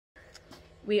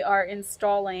We are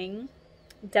installing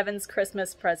Devin's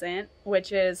Christmas present,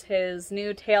 which is his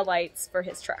new taillights for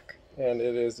his truck. And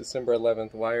it is December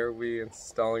 11th. Why are we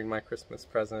installing my Christmas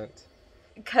present?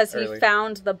 Because he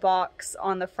found the box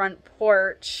on the front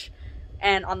porch,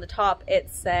 and on the top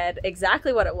it said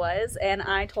exactly what it was, and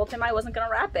I told him I wasn't going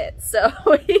to wrap it. So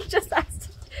he just has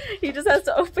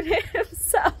to open it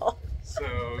himself. So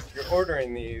if you're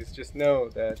ordering these, just know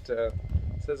that it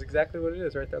says exactly what it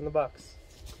is right there on the box.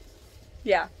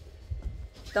 Yeah.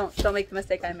 Don't make the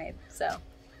mistake I made. So.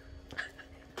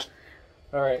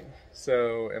 All right.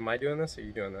 So am I doing this or are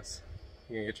you doing this?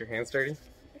 You gonna get your hands dirty?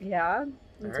 Yeah.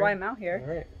 That's why I'm out here.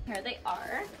 All right. Here they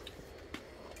are.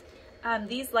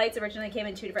 These lights originally came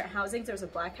in two different housings. There was a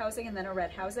black housing and then a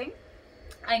red housing.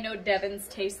 I know Devin's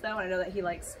taste though, and I know that he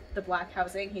likes the black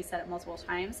housing. He said it multiple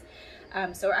times.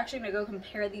 So we're actually gonna go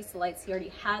compare these to lights he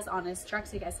already has on his truck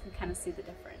so you guys can kind of see the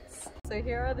difference. So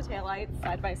here are the taillights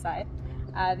side by side.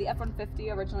 The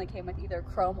F-150 originally came with either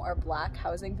chrome or black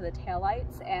housing for the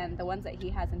taillights, and the ones that he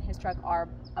has in his truck are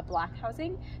a black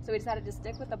housing. So we decided to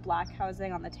stick with the black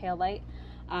housing on the taillight.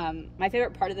 My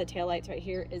favorite part of the taillights right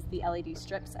here is the LED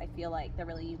strips. I feel like they're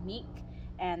really unique,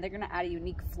 and they're gonna add a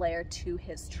unique flair to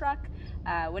his truck.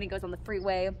 When he goes on the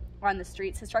freeway or on the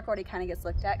streets, his truck already kind of gets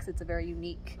looked at because it's a very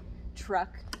unique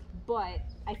truck, but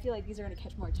I feel like these are going to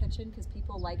catch more attention because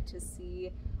people like to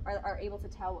see, are able to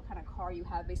tell what kind of car you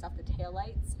have based off the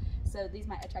taillights. So these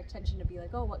might attract attention to be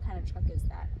like, oh, what kind of truck is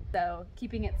that? So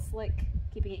keeping it slick,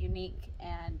 keeping it unique,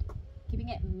 and keeping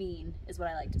it mean is what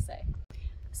I like to say.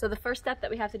 So the first step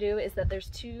that we have to do is that there's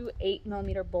two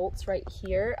 8mm bolts right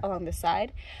here along the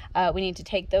side. We need to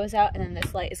take those out, and then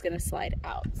this light is going to slide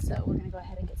out. So we're going to go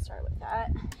ahead and get started with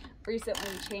that.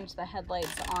 Recently changed the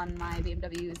headlights on my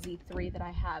BMW Z3 that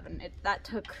I have, and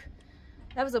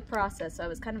that was a process. So I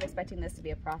was kind of expecting this to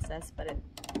be a process, but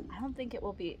I don't think it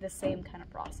will be the same kind of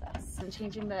process. And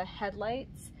changing the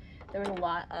headlights, there was a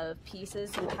lot of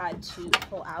pieces you had to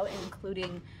pull out,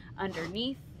 including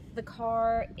underneath the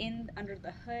car, under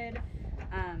the hood,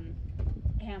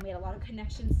 and we had a lot of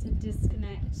connections to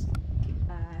disconnect,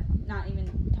 not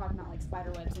even talking about like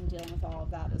spider webs and dealing with all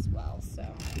of that as well. So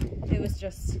it was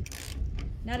just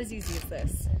not as easy as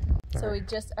this. So we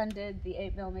just undid the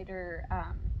 8mm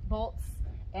bolts,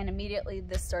 and immediately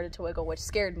this started to wiggle, which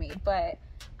scared me, but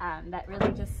that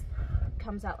really just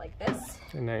comes out like this.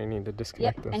 And now you need to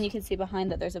disconnect this. And you can see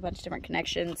behind that there's a bunch of different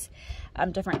connections,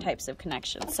 different types of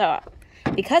connections. So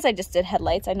because I just did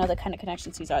headlights, I know the kind of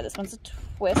connections these are. This one's a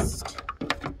twist.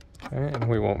 All right, and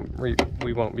we won't be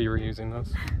reusing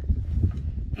those.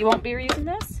 You won't be reusing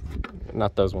this?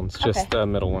 Not those ones, just the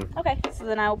middle one. Okay, so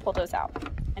then I will pull those out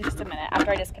in just a minute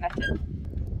after I disconnect it.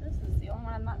 This is the only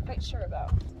one I'm not quite sure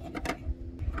about.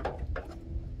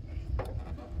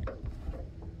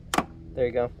 There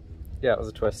you go. Yeah, it was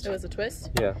a twist. It was a twist?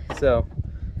 Yeah, so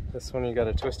this one you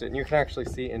gotta twist it, and you can actually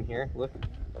see in here, look,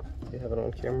 you have it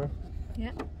on camera?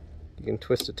 Yeah. You can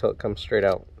twist it till it comes straight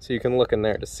out. So you can look in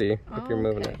there to see if you're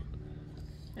moving it.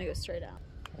 I go straight out.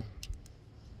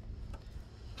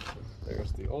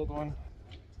 There's the old one.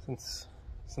 Since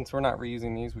we're not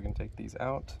reusing these, we can take these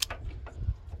out.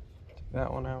 Take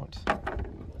that one out.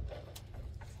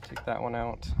 Take that one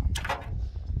out.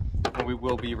 And we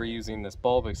will be reusing this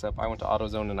bulb, except I went to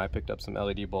AutoZone and I picked up some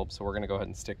LED bulbs, so we're gonna go ahead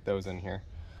and stick those in here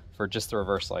for just the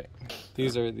reverse light.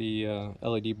 These are the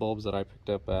LED bulbs that I picked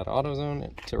up at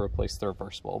AutoZone to replace the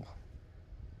reverse bulb.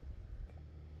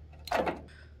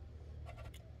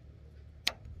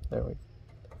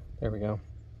 There we go.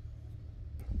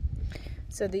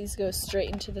 So these go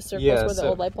straight into the circles where the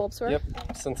old light bulbs were? Yep,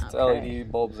 since it's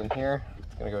LED bulbs in here,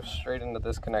 it's gonna go straight into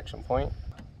this connection point,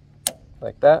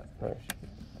 like that.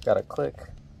 Got to click.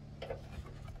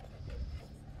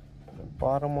 The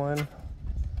bottom one.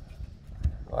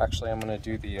 Well, actually, I'm gonna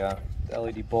do the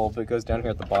LED bulb. It goes down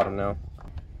here at the bottom now.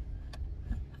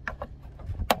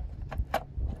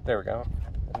 There we go.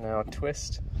 And now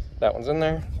twist. That one's in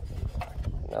there.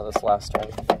 Now this last one.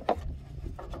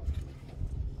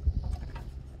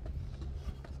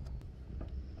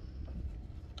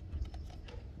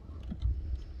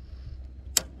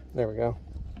 There we go.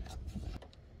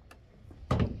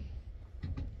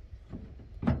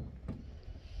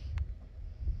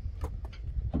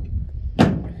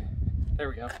 There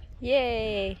we go.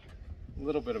 Yay! A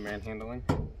little bit of manhandling.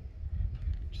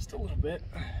 Just a little bit.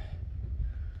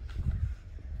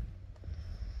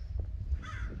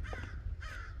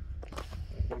 I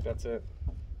think that's it.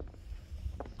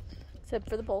 Except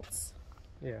for the bolts.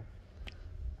 Yeah.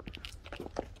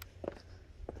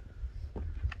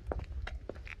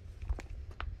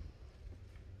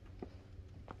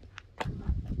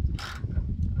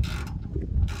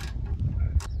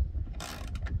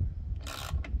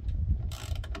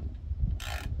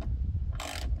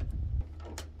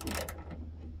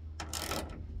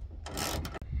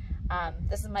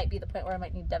 This might be the point where I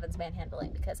might need Devin's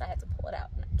manhandling because I had to pull it out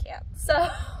and I can't. So,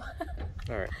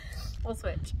 all right, we'll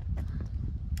switch.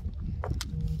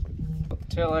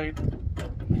 Taillight.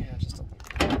 Yeah, just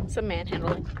some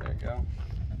manhandling. There you go.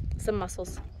 Some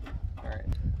muscles. All right.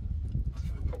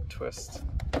 Twist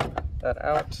that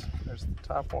out. There's the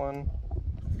top one.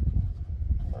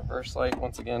 Reverse light.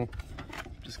 Once again,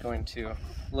 just going to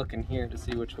look in here to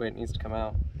see which way it needs to come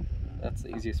out. That's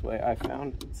the easiest way I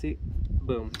found. See?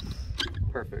 Boom.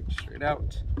 Perfect. Straight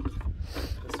out.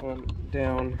 This one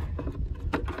down.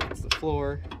 That's the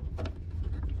floor.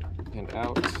 And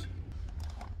out.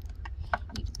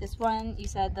 This one, you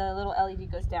said the little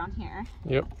LED goes down here.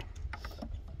 Yep.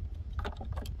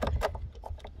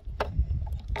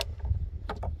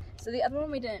 So the other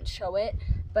one we didn't show it,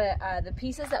 but the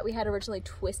pieces that we had originally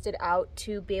twisted out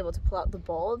to be able to pull out the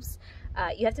bulbs,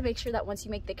 you have to make sure that once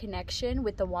you make the connection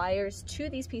with the wires to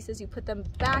these pieces, you put them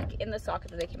back in the socket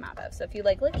that they came out of. So if you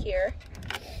like look here,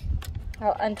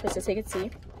 I'll untwist it so you can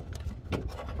see.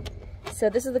 So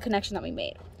this is the connection that we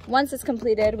made. Once it's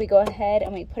completed, we go ahead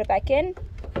and we put it back in,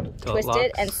 twist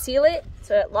it and seal it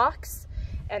so it locks,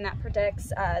 and that protects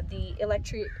the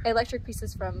electric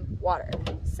pieces from water.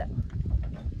 So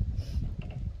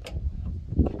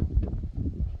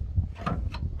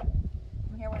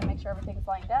here we're gonna make sure everything's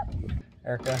lined up.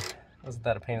 Erica, wasn't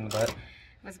that a pain in the butt? It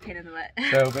was a pain in the butt.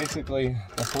 So basically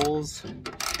the holes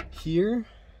here,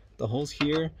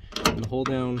 and the hole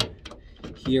down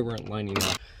here weren't lining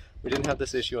up. We didn't have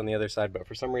this issue on the other side, but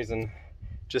for some reason,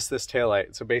 just this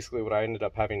taillight. So basically what I ended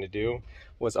up having to do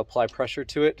was apply pressure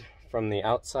to it from the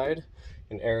outside,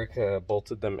 and Erica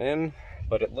bolted them in,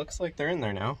 but it looks like they're in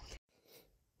there now.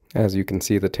 As you can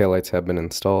see, the taillights have been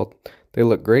installed. They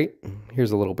look great.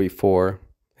 Here's a little before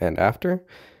and after.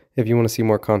 If you want to see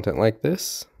more content like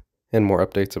this and more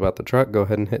updates about the truck, go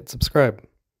ahead and hit subscribe.